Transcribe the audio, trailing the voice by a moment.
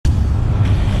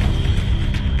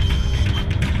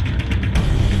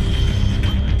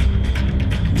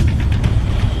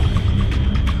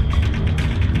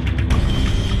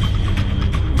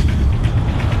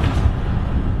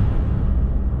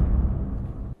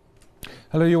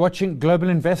Hello, you're watching Global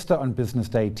Investor on Business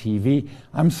Day TV.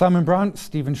 I'm Simon Brown.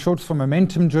 Stephen Schultz from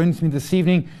Momentum joins me this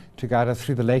evening to guide us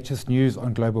through the latest news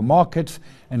on global markets.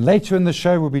 And later in the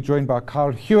show, we'll be joined by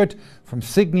Carl Hewitt from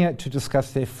Signia to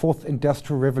discuss their fourth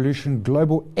Industrial Revolution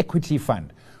Global Equity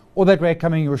Fund. All that way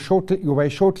coming your way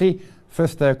shortly.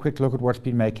 First, though, a quick look at what's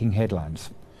been making headlines.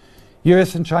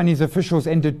 US and Chinese officials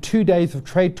ended 2 days of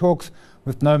trade talks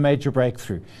with no major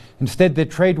breakthrough. Instead, their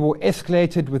trade war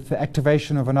escalated with the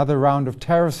activation of another round of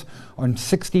tariffs on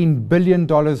 $16 billion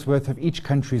worth of each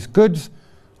country's goods.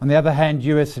 On the other hand,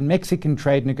 US and Mexican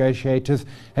trade negotiators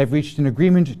have reached an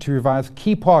agreement to revise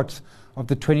key parts of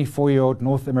the 24-year-old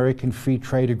North American Free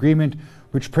Trade Agreement,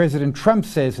 which President Trump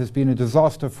says has been a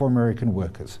disaster for American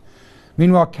workers.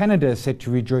 Meanwhile, Canada is set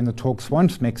to rejoin the talks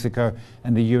once Mexico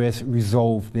and the US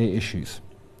resolve their issues.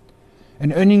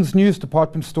 In earnings news,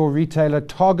 department store retailer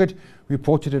Target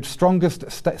reported its strongest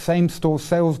same-store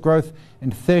sales growth in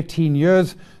 13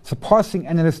 years, surpassing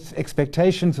analysts'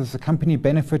 expectations as the company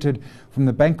benefited from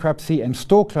the bankruptcy and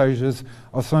store closures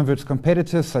of some of its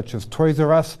competitors, such as Toys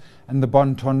R Us and the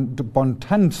Bon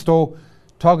Ton store.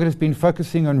 Target has been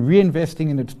focusing on reinvesting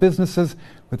in its businesses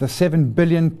with a $7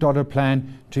 billion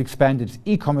plan to expand its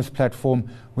e-commerce platform,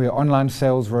 where online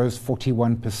sales rose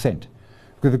 41%.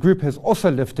 The group has also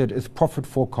lifted its profit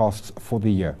forecasts for the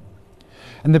year.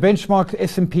 And the benchmark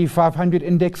S&P 500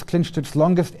 index clinched its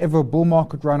longest ever bull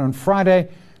market run on Friday,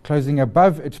 closing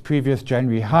above its previous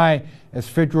January high, as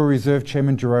Federal Reserve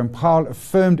Chairman Jerome Powell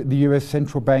affirmed the US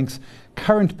Central Bank's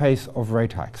current pace of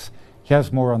rate hikes.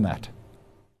 Here's more on that.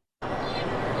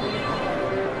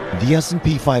 The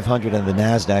S&P 500 and the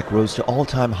Nasdaq rose to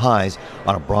all-time highs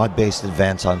on a broad-based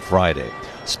advance on Friday,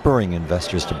 spurring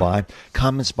investors to buy.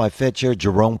 Comments by Fed Chair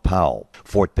Jerome Powell.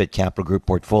 Fort Pitt Capital Group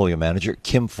portfolio manager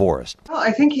Kim Forrest. Well,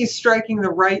 I think he's striking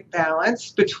the right balance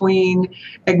between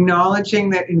acknowledging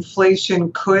that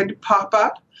inflation could pop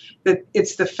up, that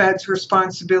it's the Fed's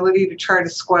responsibility to try to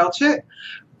squelch it,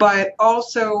 but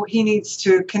also he needs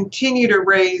to continue to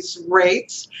raise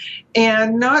rates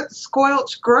and not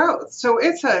squelch growth. So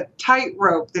it's a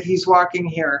tightrope that he's walking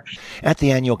here. At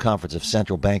the annual conference of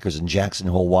central bankers in Jackson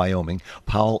Hole, Wyoming,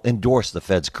 Powell endorsed the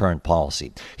Fed's current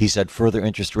policy. He said further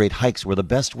interest rate hikes were the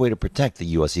best way to protect the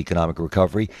U.S. economic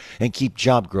recovery and keep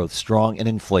job growth strong and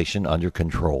inflation under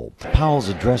control. Powell's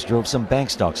address drove some bank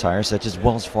stocks higher, such as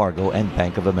Wells Fargo and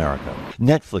Bank of America.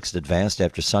 Netflix advanced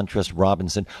after SunTrust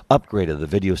Robinson upgraded the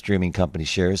video streaming company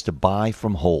shares to buy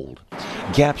from hold.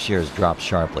 Gap shares dropped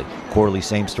sharply. Quarterly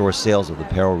same-store sales of the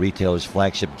apparel retailer's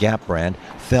flagship Gap brand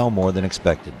fell more than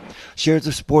expected. Shares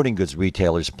of sporting goods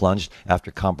retailers plunged after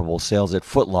comparable sales at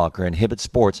Foot Locker and Hibbett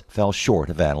Sports fell short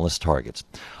of analyst targets.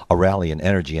 A rally in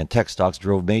energy and tech stocks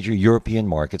drove major European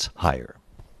markets higher.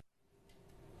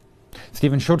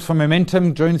 Stephen Schultz from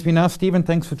Momentum joins me now. Stephen,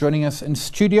 thanks for joining us in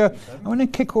studio. I want to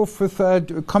kick off with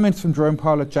comments from Jerome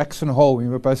Powell at Jackson Hole. We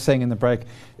were both saying in the break,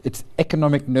 it's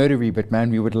economic nerdery, but man,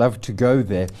 we would love to go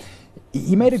there.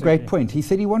 He made a great point. He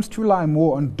said he wants to rely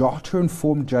more on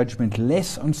data-informed judgment,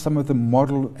 less on some of the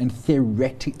model and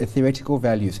theoretical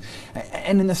values.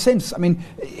 And in a sense, I mean,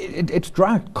 it's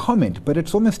dry comment, but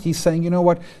it's almost he's saying, you know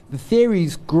what, the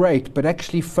theory's great, but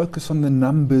actually focus on the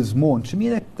numbers more. And to me,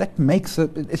 that makes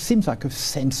it seems like a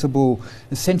sensible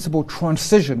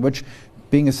transition, which,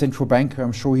 being a central banker,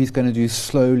 I'm sure he's going to do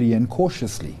slowly and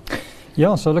cautiously.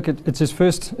 Yeah, so look, it's his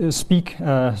first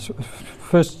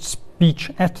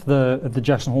speech at the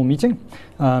Jackson Hole meeting.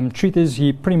 Truth is,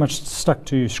 he pretty much stuck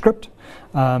to script.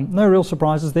 No real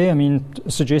surprises there. I mean,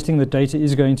 suggesting that data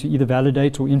is going to either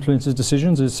validate or influence his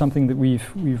decisions is something that we've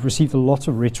received a lot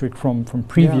of rhetoric from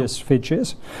previous Fed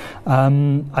chairs.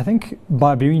 I think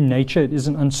by very nature it is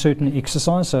an uncertain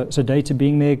exercise, so data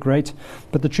being there, great.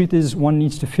 But the truth is, one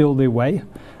needs to feel their way.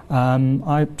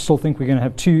 I still think we're going to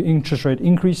have 2 interest rate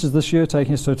increases this year,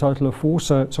 taking us to a total of 4.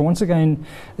 So once again,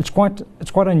 it's quite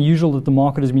unusual that the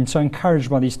market has been so encouraged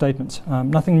by these statements.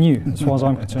 Nothing new, as far as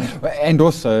I'm concerned. And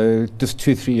also, just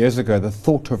 2-3 years ago, the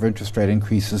thought of interest rate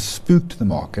increases spooked the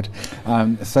market.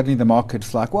 Suddenly, the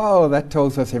market's like, "Wow, that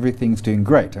tells us everything's doing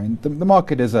great." I mean, the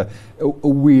market is a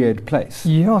weird place.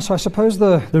 Yeah, so I suppose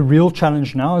the real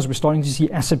challenge now is we're starting to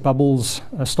see asset bubbles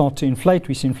start to inflate.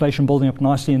 We see inflation building up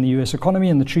nicely in the U.S. economy,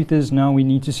 and the truth is now we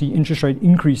need to see interest rate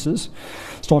increases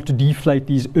start to deflate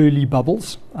these early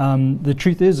bubbles. The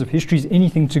truth is, if history is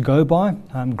anything to go by,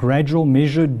 gradual,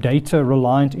 measured,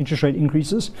 data-reliant interest rate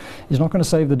increases is not going to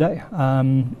save the day.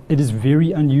 It is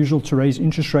very unusual to raise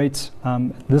interest rates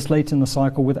this late in the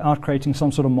cycle without creating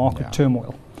some sort of market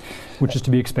turmoil. which is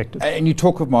to be expected. And you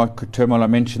talk of market turmoil. I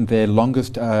mentioned their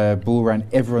longest bull run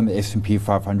ever on the S&P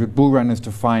 500. Bull run is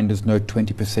defined as no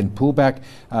 20% pullback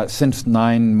since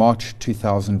 9 March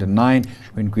 2009,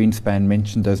 when Greenspan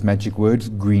mentioned those magic words,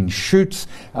 green shoots,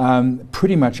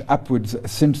 pretty much upwards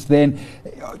since then.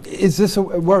 Is this a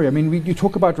worry? I mean, you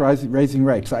talk about raising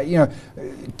rates.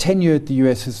 10-year at the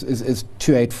US is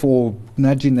 2.84,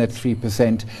 nudging that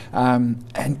 3%.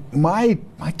 And my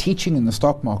teaching in the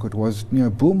stock market was,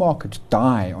 bull markets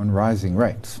die on rising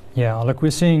rates. Yeah, look,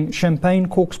 we're seeing champagne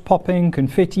corks popping,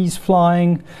 confetti's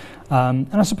flying,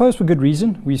 and I suppose for good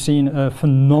reason. We've seen a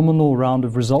phenomenal round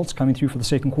of results coming through for the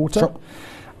second quarter. Sure.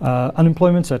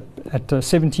 Unemployment's at a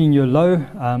 17-year low.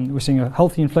 We're seeing a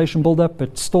healthy inflation build-up,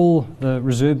 but still the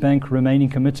Reserve Bank remaining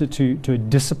committed to a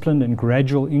disciplined and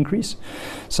gradual increase.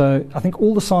 So I think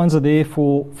all the signs are there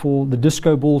for the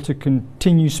disco ball to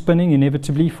continue spinning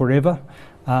inevitably forever.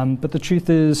 But the truth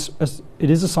is, it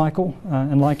is a cycle,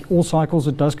 and like all cycles,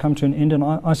 it does come to an end, and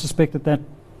I suspect that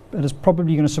is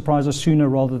probably going to surprise us sooner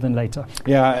rather than later.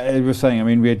 Yeah, I was saying,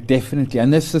 we're definitely,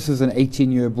 and this is an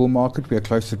 18-year bull market. We're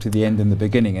closer to the end than the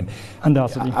beginning. And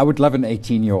undoubtedly, I would love an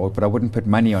 18-year-old, but I wouldn't put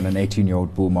money on an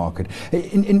 18-year-old bull market.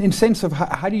 In sense of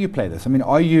how do you play this?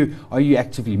 Are you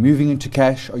actively moving into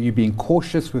cash? Are you being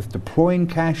cautious with deploying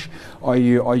cash? Are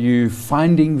you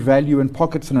finding value in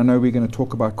pockets? And I know we're going to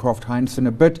talk about Kraft Heinz in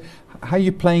a bit. How are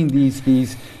you playing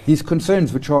these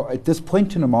concerns, which are at this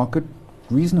point in the market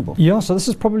reasonable? Yeah, so this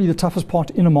is probably the toughest part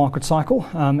in a market cycle,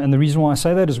 and the reason why I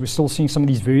say that is we're still seeing some of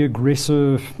these very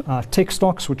aggressive tech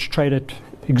stocks which trade at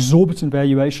exorbitant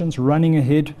valuations, running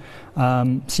ahead.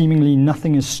 Seemingly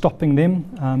nothing is stopping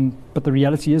them, but the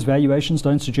reality is valuations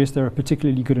don't suggest they're a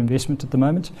particularly good investment at the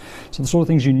moment. So the sort of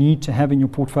things you need to have in your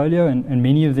portfolio, and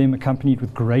many of them accompanied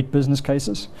with great business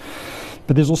cases.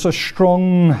 But there's also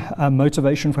strong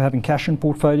motivation for having cash in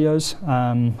portfolios,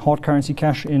 hard currency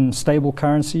cash in stable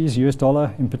currencies, US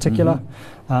dollar in particular,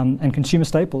 and consumer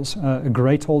staples, a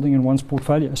great holding in one's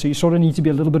portfolio. So you sort of need to be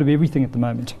a little bit of everything at the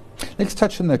moment. Let's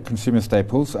touch on the consumer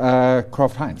staples.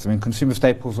 Kraft Heinz. Consumer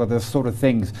staples are the sort of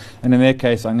things, and in their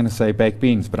case, I'm going to say baked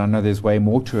beans, but I know there's way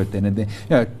more to it than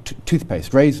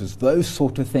toothpaste, razors, those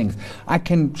sort of things. I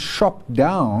can shop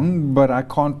down, but I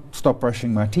can't stop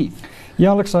brushing my teeth.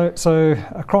 Yeah, look, so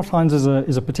Kraft Heinz is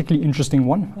a particularly interesting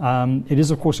one. It is,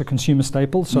 of course, a consumer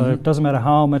staple, so it doesn't matter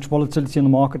how much volatility in the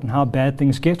market and how bad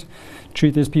things get.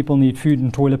 Truth is, people need food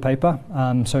and toilet paper,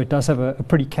 so it does have a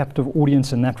pretty captive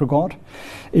audience in that regard.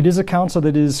 It is a counter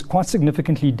that is quite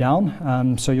significantly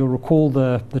down, so you'll recall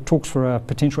the talks for a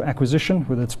potential acquisition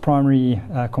with its primary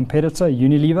competitor,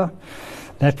 Unilever.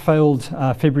 That failed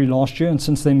February last year, and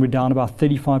since then we're down about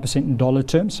 35% in dollar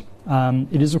terms.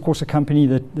 It is, of course, a company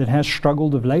that has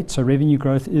struggled of late, so revenue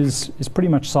growth is pretty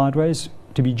much sideways,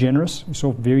 to be generous. We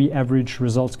saw very average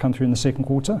results come through in the second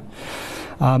quarter.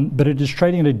 But it is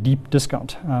trading at a deep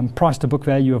discount. Price to book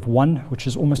value of 1, which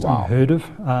is almost unheard of.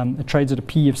 It trades at a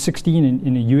P of 16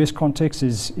 in a US context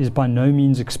is by no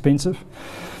means expensive.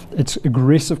 Its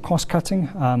aggressive cost cutting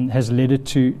has led it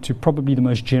to probably the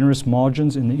most generous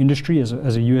margins in the industry as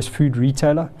a US food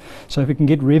retailer. So if it can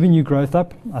get revenue growth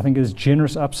up, I think there's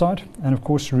generous upside. And of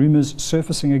course, rumors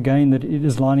surfacing again that it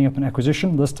is lining up an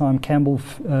acquisition, this time Campbell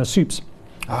Soups.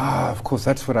 Of course,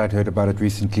 that's what I'd heard about it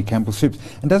recently, Campbell Soups.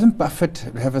 And doesn't Buffett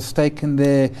have a stake in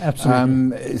there?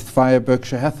 Absolutely. Via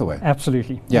Berkshire Hathaway?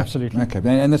 Absolutely. Yeah. Absolutely. Okay.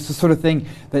 And it's the sort of thing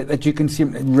that you can see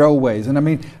in railways. And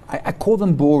I call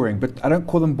them boring, but I don't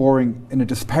call them boring in a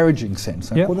disparaging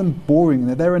sense. I call them boring.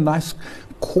 They're a nice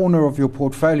corner of your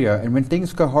portfolio, and when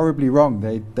things go horribly wrong,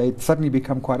 they suddenly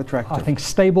become quite attractive. I think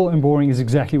stable and boring is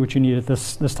exactly what you need at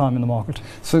this time in the market.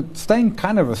 So staying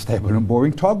kind of a stable and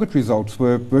boring, Target results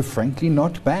were frankly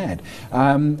not bad.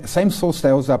 Same store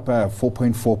sales up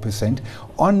 4.4%.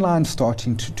 Online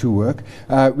starting to work.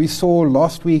 We saw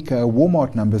last week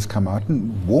Walmart numbers come out,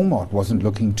 and Walmart wasn't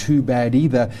looking too bad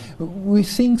either. We're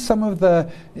seeing some of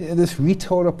this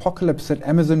retail apocalypse that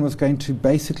Amazon was going to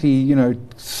basically,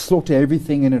 slaughter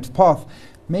everything in its path.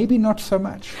 Maybe not so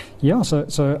much. Yeah,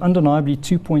 so undeniably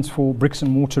 2 points for bricks and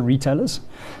mortar retailers.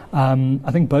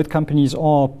 I think both companies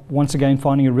are once again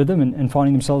finding a rhythm and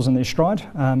finding themselves in their stride.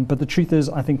 But the truth is,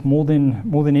 I think more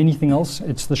than anything else,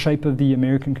 it's the shape of the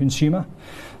American consumer.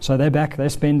 So they're back, they're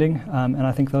spending, and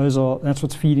I think that's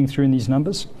what's feeding through in these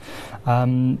numbers.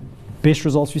 Best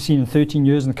results we've seen in 13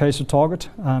 years in the case of Target.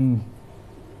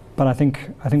 But I think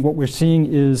what we're seeing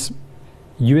is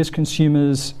US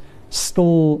consumers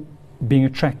still being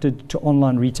attracted to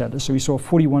online retailers. So we saw a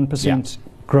 41%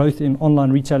 growth in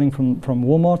online retailing from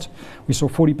Walmart. We saw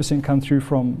 40% come through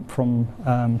from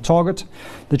Target.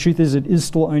 The truth is, it is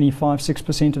still only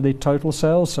 5-6% of their total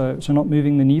sales, so not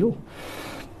moving the needle.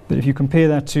 But if you compare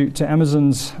that to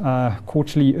Amazon's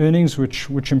quarterly earnings,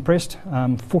 which impressed,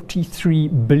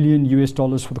 $43 billion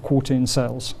for the quarter in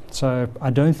sales. So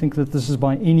I don't think that this is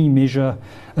by any measure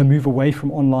a move away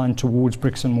from online towards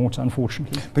bricks and mortar,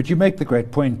 unfortunately. But you make the great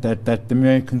point that the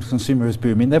American consumer is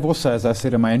booming. They've also, as I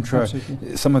said in my intro,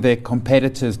 Absolutely. some of their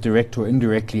competitors, direct or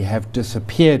indirectly, have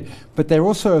disappeared. But they're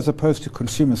also, as opposed to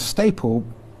consumer staple,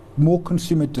 more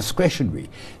consumer discretionary.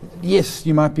 Yes,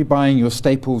 you might be buying your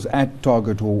staples at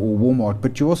Target or Walmart,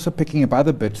 but you're also picking up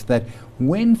other bits that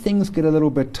when things get a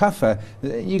little bit tougher,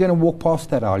 you're going to walk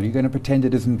past that aisle. You're going to pretend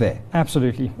it isn't there.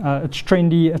 Absolutely. It's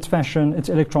trendy, it's fashion, it's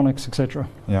electronics, etc.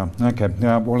 Yeah, okay.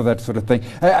 All of that sort of thing.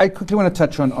 I quickly want to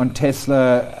touch on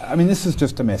Tesla. I mean, this is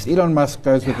just a mess. Elon Musk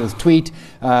goes with his tweet,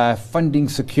 funding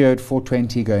secured,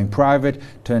 420 going private.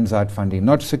 Turns out funding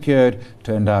not secured.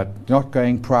 Turned out not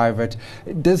going private.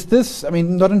 Does this, I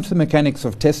mean, not into the mechanics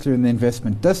of Tesla and the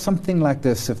investment, does something like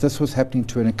this, if this was happening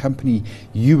to a company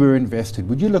you were invested,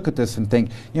 would you look at this and think,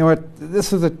 you know what,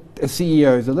 this is a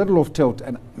CEO who's a little off tilt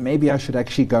and maybe I should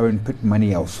actually go and put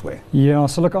money elsewhere? Yeah,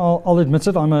 so look, I'll admit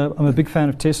it, I'm a big fan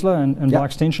of Tesla and by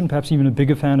extension, perhaps even a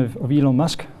bigger fan of Elon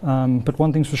Musk. But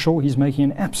one thing's for sure, he's making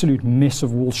an absolute mess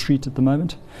of Wall Street at the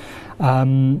moment.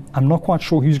 I'm not quite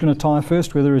sure who's going to tire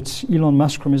first, whether it's Elon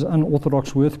Musk from his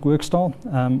unorthodox work style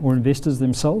or investors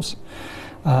themselves.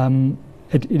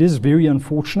 It is very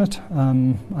unfortunate.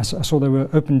 I saw they were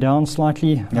opened down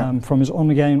slightly from his on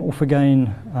again, off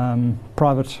again,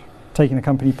 taking the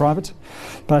company private.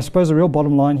 But I suppose the real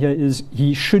bottom line here is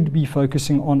he should be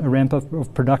focusing on a ramp up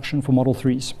of production for Model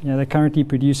 3s. You know, they're currently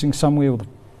producing somewhere with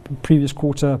previous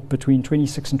quarter between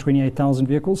 26 and 28,000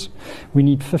 vehicles. We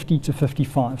need 50 to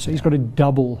 55. So he's got to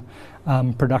double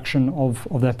production of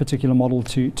that particular model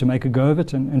to make a go of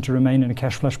it and to remain in a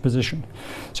cash flush position.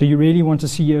 So you really want a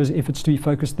CEO's efforts to be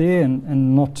focused there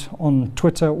and not on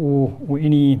Twitter or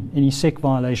any SEC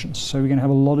violations. So we're going to have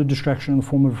a lot of distraction in the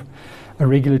form of a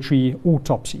regulatory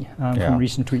autopsy from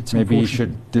recent tweets. Maybe he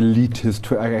should delete his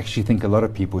Twitter. I actually think a lot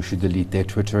of people should delete their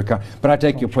Twitter account. But I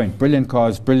take your point. Brilliant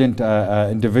cars, brilliant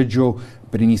individual,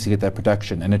 but he needs to get that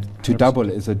production. And to double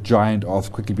is a giant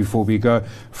ask. Quickly before we go,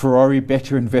 Ferrari,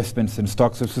 better investments in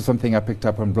stocks. This is something I picked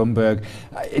up on Bloomberg.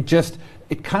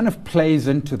 It kind of plays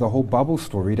into the whole bubble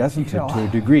story, doesn't it, to a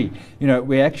degree? You know,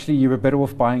 you were better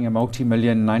off buying a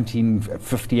multi-million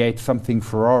 1958 something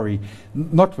Ferrari,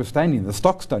 notwithstanding the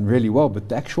stock's done really well, but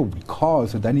the actual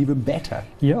cars have done even better.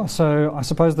 Yeah, so I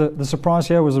suppose the surprise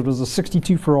here was it was a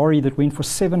 62 Ferrari that went for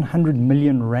 700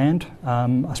 million rand.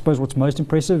 I suppose what's most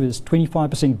impressive is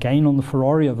 25% gain on the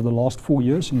Ferrari over the last 4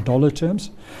 years in dollar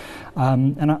terms.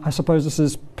 And I suppose this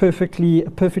is a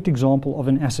perfect example of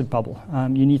an asset bubble.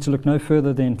 You need to look no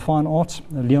further than fine art,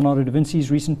 Leonardo da Vinci's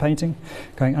recent painting,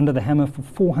 going under the hammer for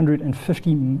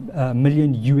 $450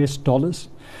 million US.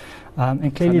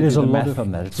 And clearly there's a lot of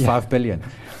on that. It's 5 billion.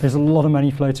 There's a lot of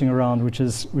money floating around, which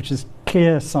is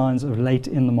clear signs of late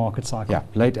in the market cycle. Yeah,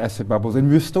 late asset bubbles. And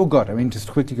we've still got, just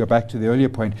to quickly go back to the earlier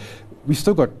point, we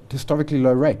still got historically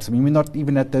low rates. We're not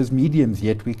even at those mediums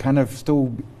yet. We're kind of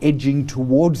still edging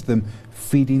towards them,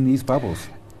 feeding these bubbles.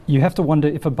 You have to wonder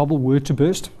if a bubble were to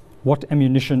burst, what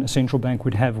ammunition a central bank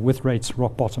would have with rates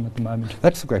rock bottom at the moment.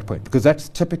 That's a great point, because that's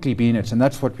typically been it, and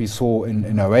that's what we saw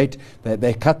in 08.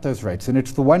 They cut those rates, and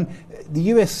it's the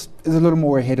US is a little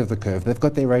more ahead of the curve. They've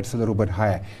got their rates a little bit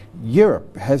higher.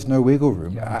 Europe has no wiggle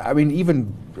room.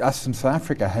 Even us in South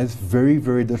Africa has very,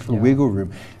 very little wiggle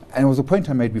room. And it was a point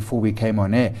I made before we came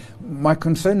on air. My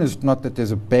concern is not that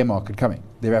there's a bear market coming.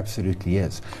 There absolutely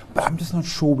is. But I'm just not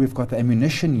sure we've got the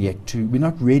ammunition yet we're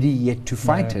not ready yet to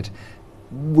fight it,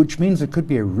 which means it could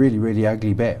be a really, really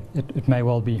ugly bear. It may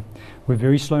well be. We're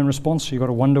very slow in response, so you've got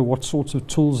to wonder what sorts of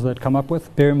tools they'd come up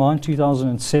with. Bear in mind,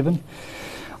 2007,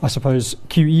 I suppose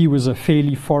QE was a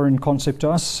fairly foreign concept to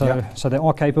us, so they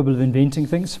are capable of inventing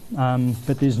things,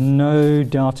 but there's no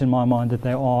doubt in my mind that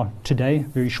they are today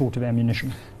very short of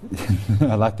ammunition.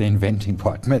 I like the inventing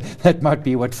part. That might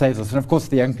be what saves us. And of course,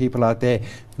 the young people out there,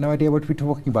 no idea what we're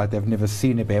talking about. They've never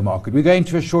seen a bear market. We're going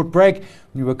to a short break. When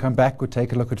we will come back, we'll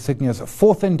take a look at Signia's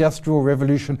Fourth Industrial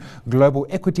Revolution Global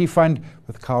Equity Fund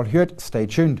with Carl Hewitt. Stay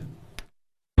tuned.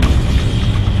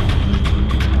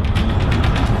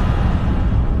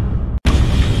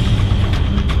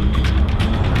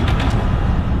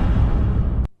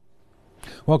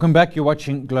 Welcome back. You're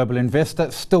watching Global Investor.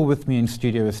 Still with me in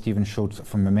studio is Stephen Schultz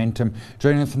from Momentum.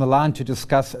 Joining us on the line to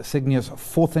discuss Signia's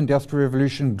Fourth Industrial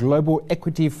Revolution Global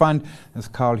Equity Fund is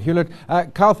Carl Hewlett.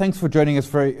 Carl, thanks for joining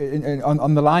us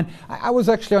on the line. I was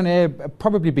actually on air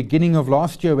probably beginning of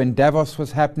last year when Davos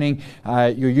was happening.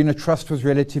 Your unit trust was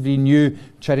relatively new,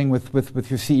 chatting with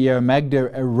your CEO Magda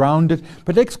around it.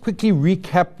 But let's quickly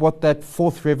recap what that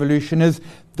fourth revolution is.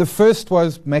 The first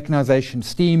was mechanization,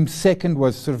 steam. Second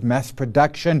was sort of mass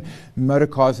production, motor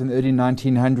cars in the early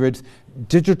 1900s,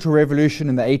 digital revolution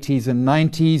in the 80s and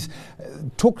 90s.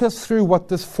 Talk us through what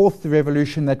this fourth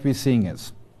revolution that we're seeing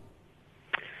is.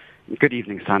 Good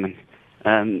evening, Simon.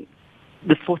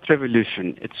 The fourth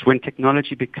revolution, it's when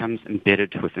technology becomes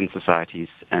embedded within societies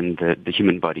and the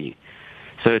human body.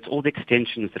 So it's all the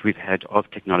extensions that we've had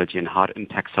of technology and how it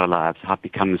impacts our lives, how it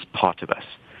becomes part of us.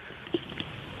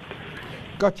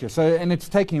 Gotcha. So, and it's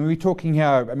taking, we're talking here,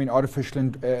 I mean, artificial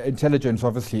intelligence,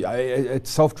 obviously.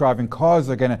 Self-driving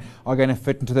cars are going to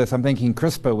fit into this. I'm thinking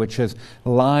CRISPR, which is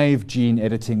live gene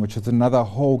editing, which is another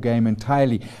whole game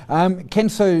entirely.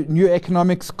 Kenso, New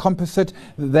Economics Composite,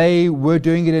 they were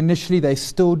doing it initially. They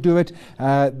still do it.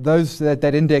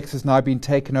 That index has now been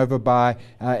taken over by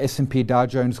S&P Dow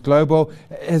Jones Global.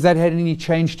 Has that had any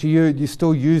change to you? You're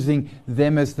still using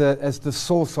them as the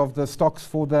source of the stocks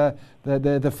for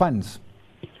the funds?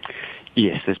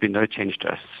 Yes, there's been no change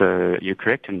to us. So you're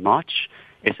correct. In March,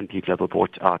 S&P Global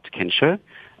bought out Kensho,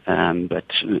 but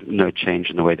no change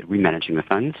in the way that we're managing the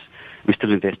funds. We're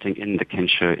still investing in the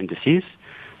Kensho indices.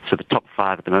 So the top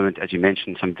 5 at the moment, as you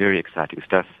mentioned, some very exciting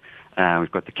stuff.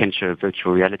 We've got the Kensho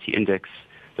Virtual Reality Index,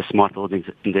 the Smart Buildings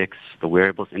Index, the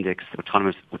Wearables Index, the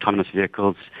autonomous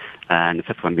vehicles, and the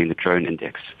fifth one being the Drone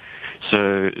Index.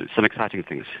 So some exciting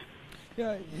things.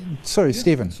 Yeah, sorry,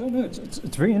 Stephen. So no, it's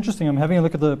very interesting. I'm having a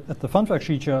look at the fund fact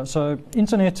sheet here. So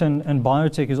internet and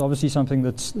biotech is obviously something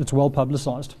that's well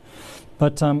publicized.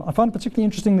 But I find it particularly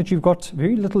interesting that you've got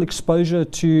very little exposure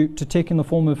to tech in the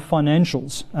form of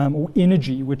financials or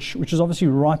energy, which is obviously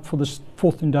ripe for this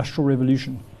fourth industrial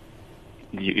revolution.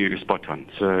 You're spot on.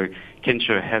 So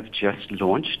Kensho have just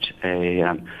launched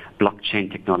a blockchain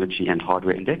technology and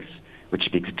hardware index, which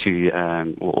speaks to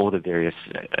all the various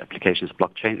applications of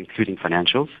blockchain, including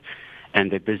financials.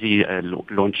 And they're busy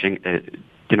launching a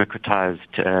democratized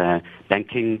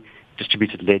banking,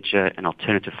 distributed ledger, and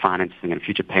alternative financing and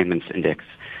future payments index.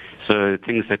 So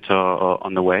things that are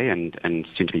on the way and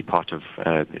soon to be part of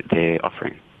their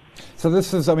offering. So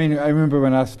this is, I mean, I remember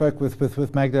when I spoke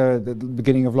with Magda at the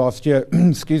beginning of last year,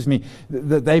 excuse me,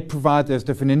 that they provide those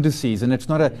different indices, and it's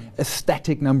not a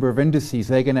static number of indices.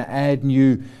 They're going to add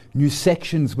new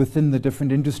sections within the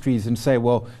different industries and say,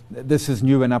 well, this is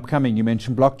new and upcoming. You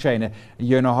mentioned blockchain. A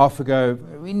year and a half ago,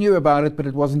 we knew about it, but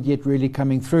it wasn't yet really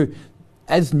coming through.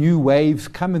 As new waves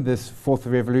come in this fourth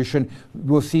revolution,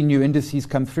 we'll see new indices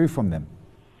come through from them.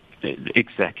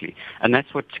 Exactly. And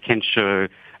that's what Kensho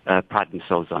pride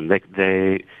themselves on.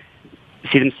 They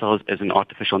see themselves as an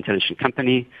artificial intelligence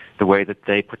company. The way that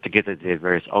they put together their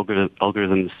various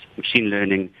algorithms, machine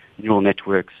learning, neural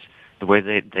networks, the way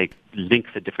they link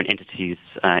the different entities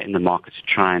in the market to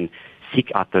try and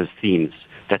seek out those themes,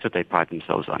 that's what they pride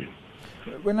themselves on.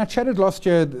 When I chatted last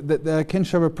year, the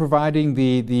Kensho were providing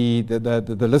the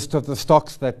list of the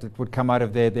stocks that would come out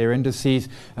of their indices.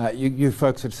 You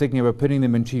folks at Signia were putting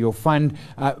them into your fund,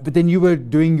 but then you were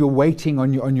doing your weighting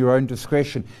on your own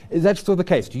discretion. Is that still the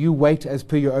case? Do you weight as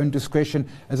per your own discretion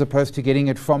as opposed to getting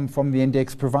it from the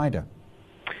index provider?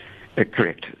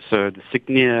 Correct. So the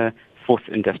Signia Fourth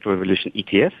Industrial Revolution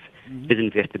ETF is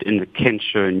invested in the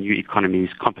Kensho New Economies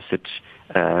Composite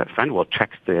Fund, well,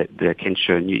 tracks the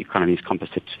Kensho New Economies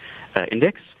Composite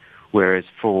Index, whereas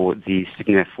for the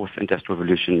Signia Fourth Industrial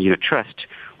Revolution Unit Trust,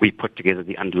 we put together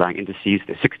the underlying indices,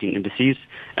 the 16 indices,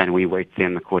 and we weight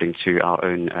them according to our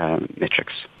own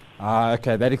metrics.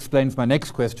 Okay, that explains my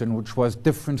next question, which was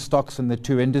different stocks in the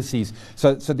two indices.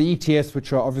 So the ETFs,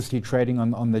 which are obviously trading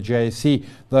on the JSE,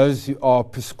 those are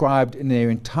prescribed in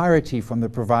their entirety from the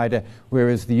provider,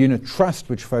 whereas the unit trust,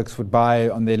 which folks would buy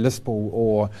on their Lispel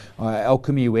or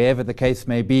Alchemy, wherever the case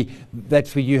may be,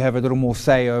 that's where you have a little more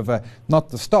say over not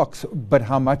the stocks, but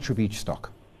how much of each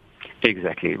stock.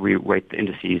 Exactly. We weight the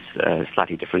indices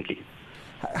slightly differently.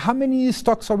 How many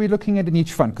stocks are we looking at in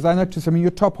each fund? Because I noticed, I mean, your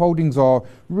top holdings are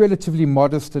relatively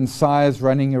modest in size,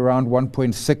 running around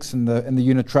 1.6 in the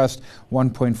unit trust,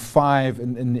 1.5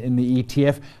 in the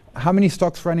ETF. How many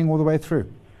stocks running all the way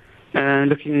through?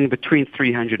 Looking between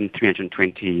 300 and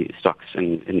 320 stocks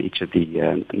in each of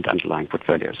the underlying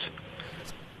portfolios.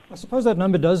 I suppose that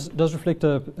number does reflect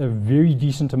a very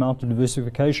decent amount of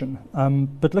diversification.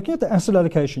 But looking at the asset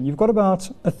allocation, you've got about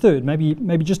a third,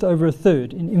 maybe just over a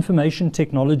third, in information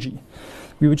technology.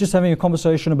 We were just having a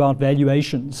conversation about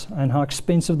valuations and how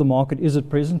expensive the market is at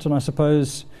present, and I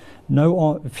suppose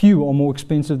few are more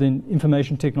expensive than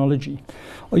information technology.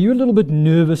 Are you a little bit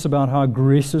nervous about how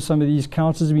aggressive some of these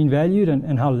counters have been valued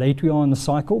and how late we are in the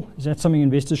cycle? Is that something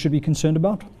investors should be concerned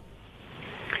about?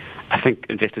 I think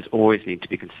investors always need to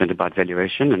be concerned about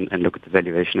valuation and look at the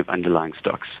valuation of underlying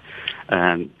stocks.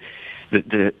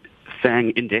 The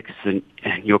FANG index, the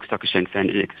New York Stock Exchange FANG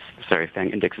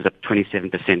index is up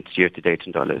 27% year to date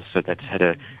in dollars. So that's had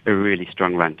a really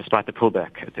strong run, despite the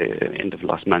pullback at the end of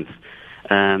last month.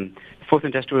 The Fourth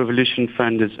Industrial Revolution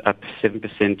Fund is up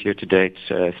 7% year to date,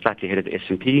 slightly ahead of the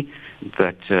S&P,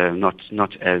 but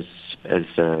not as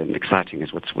exciting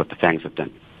as what the FANGs have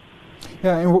done.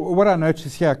 Yeah, and what I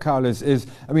notice here, Carl, is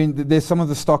I mean, there's some of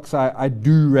the stocks I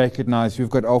do recognize. We've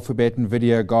got Alphabet,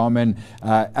 Nvidia, Garmin,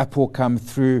 Apple come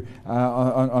through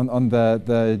on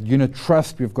the unit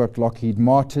trust. We've got Lockheed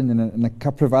Martin and a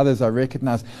couple of others I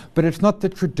recognize. But it's not the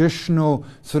traditional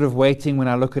sort of weighting when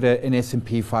I look at an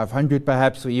S&P 500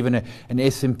 perhaps, or even an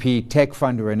S&P tech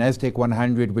fund or a NASDAQ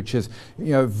 100, which is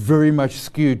very much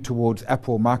skewed towards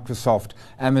Apple, Microsoft,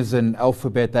 Amazon,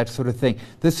 Alphabet, that sort of thing.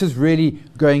 This is really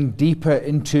going deeper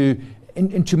into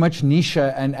much niche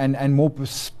and more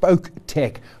bespoke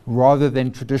tech rather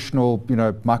than traditional,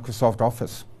 Microsoft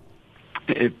Office.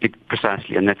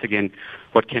 Precisely, and that's again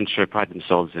what Kensho pride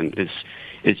themselves in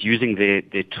is using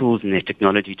their tools and their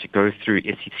technology to go through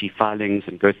SEC filings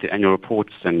and go through annual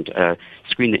reports and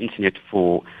screen the internet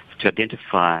to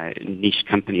identify niche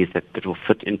companies that will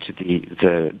fit into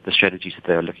the strategies that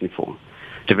they are looking for.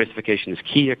 Diversification is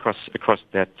key across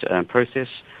that process.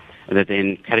 And they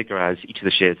then categorize each of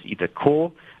the shares either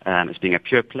core as being a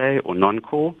pure play or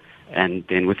non-core, and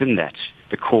then within that,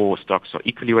 the core stocks are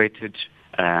equally weighted,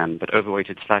 but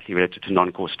overweighted slightly relative to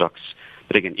non-core stocks.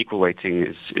 But again, equal weighting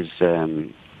is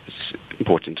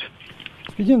important.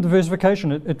 Speaking of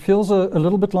diversification, it feels a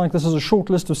little bit like this is a short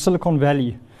list of Silicon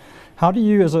Valley. How do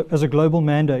you, as a global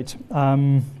mandate,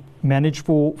 manage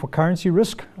for currency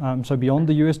risk, so beyond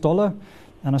the US dollar,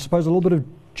 and I suppose a little bit of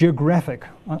geographic?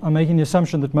 I'm making the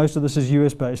assumption that most of this is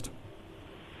US-based.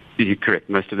 You're correct.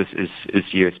 Most of this is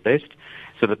US-based.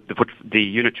 So the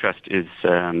unit trust is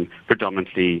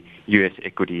predominantly US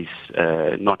equities,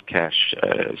 not cash,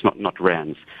 it's not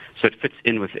rands. So it fits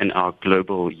in within our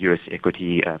global US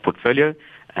equity portfolio,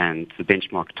 and the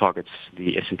benchmark targets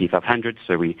the S&P 500.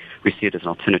 So we see it as an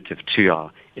alternative to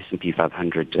our S&P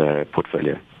 500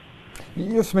 portfolio.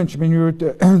 You also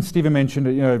mentioned, Stephen mentioned,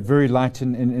 very light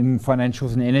in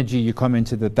financials and energy. You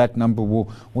commented that number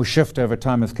will shift over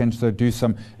time as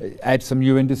Kensho add some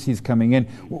new indices coming in.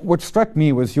 What struck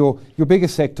me was your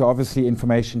biggest sector, obviously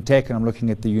information tech, and I'm looking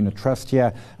at the unit trust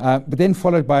here, but then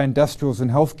followed by industrials and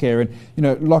healthcare,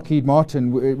 and Lockheed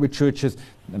Martin, which is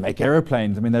they make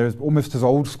aeroplanes. I mean, they're almost as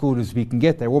old school as we can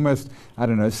get. They're almost,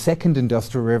 second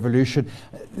industrial revolution.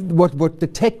 What the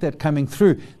tech that's coming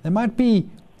through, there might be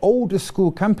older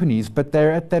school companies, but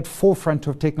they're at that forefront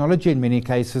of technology in many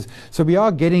cases. So we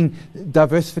are getting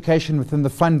diversification within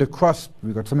the fund across.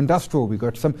 We've got some industrial, we've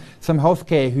got some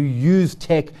healthcare who use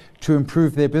tech to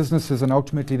improve their businesses and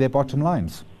ultimately their bottom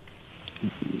lines.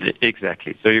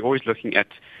 Exactly. So you're always looking at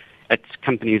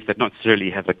companies that not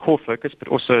necessarily have a core focus, but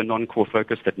also a non-core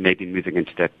focus that may be moving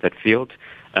into that field.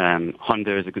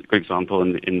 Honda is a good example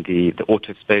in the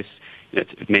auto space.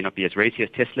 It may not be as racy as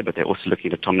Tesla, but they're also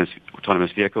looking at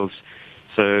autonomous vehicles.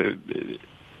 So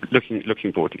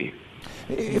looking broadly.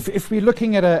 If we're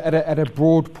looking at a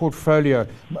broad portfolio,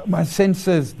 my sense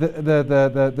is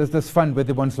there's this fund where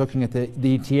the ones looking at the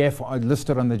ETF are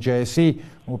listed on the JSE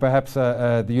or perhaps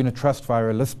the unit trust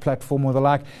via a list platform or the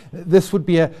like. This would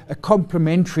be a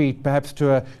complementary perhaps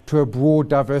to a broad,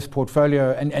 diverse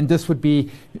portfolio, and this would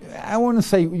be, I want to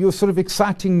say, your sort of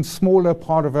exciting, smaller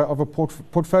part of a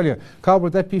portfolio. Carl,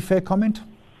 would that be a fair comment?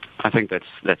 I think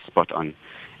that's spot on.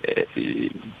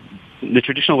 The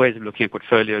traditional ways of looking at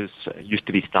portfolios used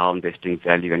to be style investing,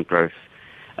 value and growth.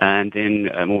 And then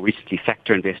more recently,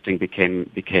 factor investing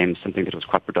became something that was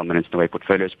quite predominant in the way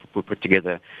portfolios were put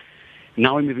together.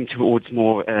 Now we're moving towards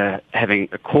more having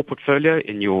a core portfolio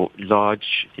in your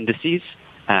large indices,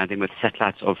 then with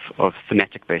satellites of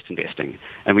thematic-based investing.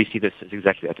 And we see this as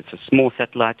exactly that. It's a small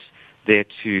satellite there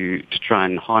to try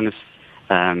and harness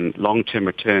long-term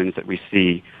returns that we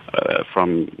see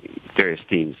from various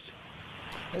themes.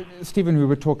 Stephen, we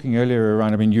were talking earlier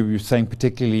around, I mean, you were saying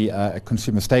particularly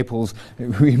consumer staples.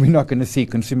 We're not going to see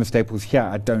consumer staples here,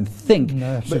 I don't think. No,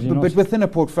 absolutely but not. within a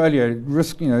portfolio,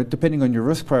 risk, depending on your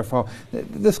risk profile,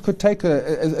 this could take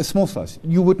a small slice.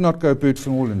 You would not go boots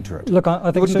and all into it. Look, I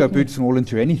think you wouldn't go boots and all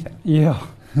into anything. Yeah.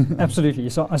 Absolutely.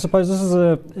 So I suppose this is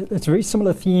it's a very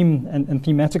similar theme and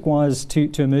thematic-wise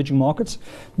to emerging markets.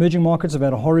 Emerging markets have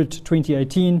had a horrid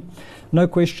 2018. No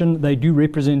question, they do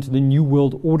represent the new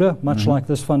world order, much like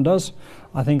this fund does.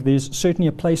 I think there's certainly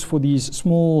a place for these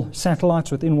small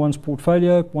satellites within one's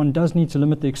portfolio. One does need to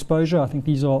limit the exposure. I think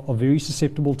these are very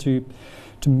susceptible to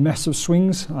massive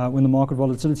swings when the market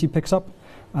volatility picks up.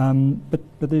 But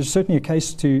there's certainly a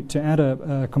case to add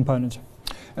a component.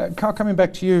 Carl, coming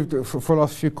back to you for the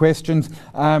last few questions.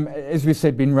 As we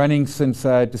said, been running since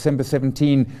December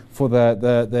 17 for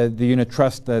the unit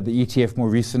trust, the ETF more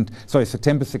recent,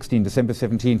 September 16, December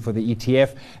 17 for the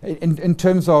ETF. In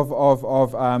terms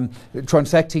of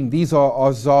transacting, these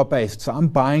are ZAR based, so I'm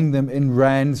buying them in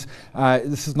rands.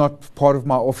 This is not part of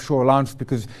my offshore allowance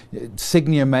because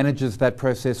Signia manages that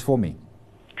process for me.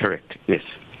 Correct, yes.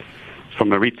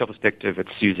 From a retail perspective,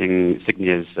 it's using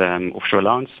Signia's offshore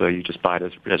allowance, so you just buy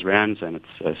it as rands, and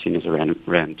it's seen as a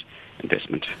rand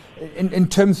investment. In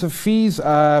terms of fees,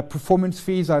 performance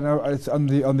fees, I know it's on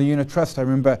the unit trust. I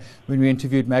remember when we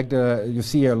interviewed Magda, your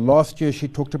CEO, last year, she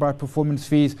talked about performance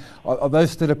fees. Are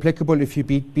those still applicable if you're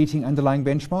beating underlying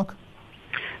benchmark?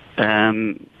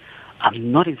 I'm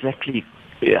not exactly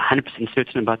 100%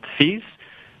 certain about the fees,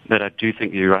 but I do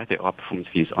think you're right. There are performance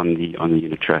fees on the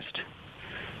unit trust.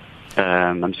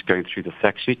 I'm just going through the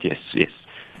fact sheet. Yes.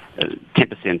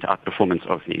 10% outperformance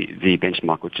of the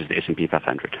benchmark, which is the S&P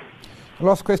 500.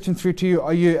 Last question through to you.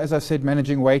 Are you, as I said,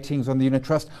 managing weightings on the unit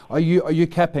trust? Are you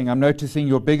capping? I'm noticing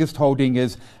your biggest holding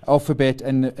is Alphabet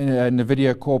and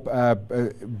Nvidia Corp,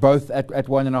 both at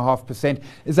 1.5%.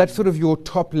 Is that sort of your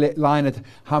top line at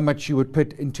how much you would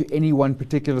put into any one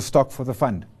particular stock for the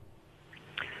fund?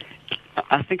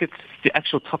 I think it's the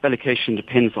actual top allocation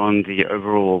depends on the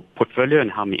overall portfolio and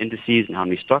how many indices and how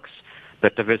many stocks,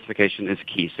 but diversification is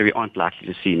key. So we aren't likely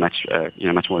to see much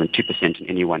more than 2% in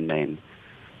any one name.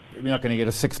 We're not going to get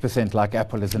a 6% like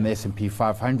Apple is in the S&P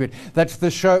 500. That's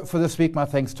the show for this week. My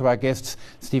thanks to our guests,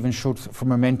 Stephen Schultz from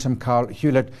Momentum, Carl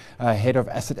Hewlett, Head of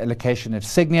Asset Allocation at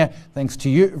Signia. Thanks to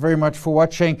you very much for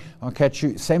watching. I'll catch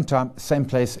you same time, same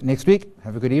place next week.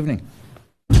 Have a good evening.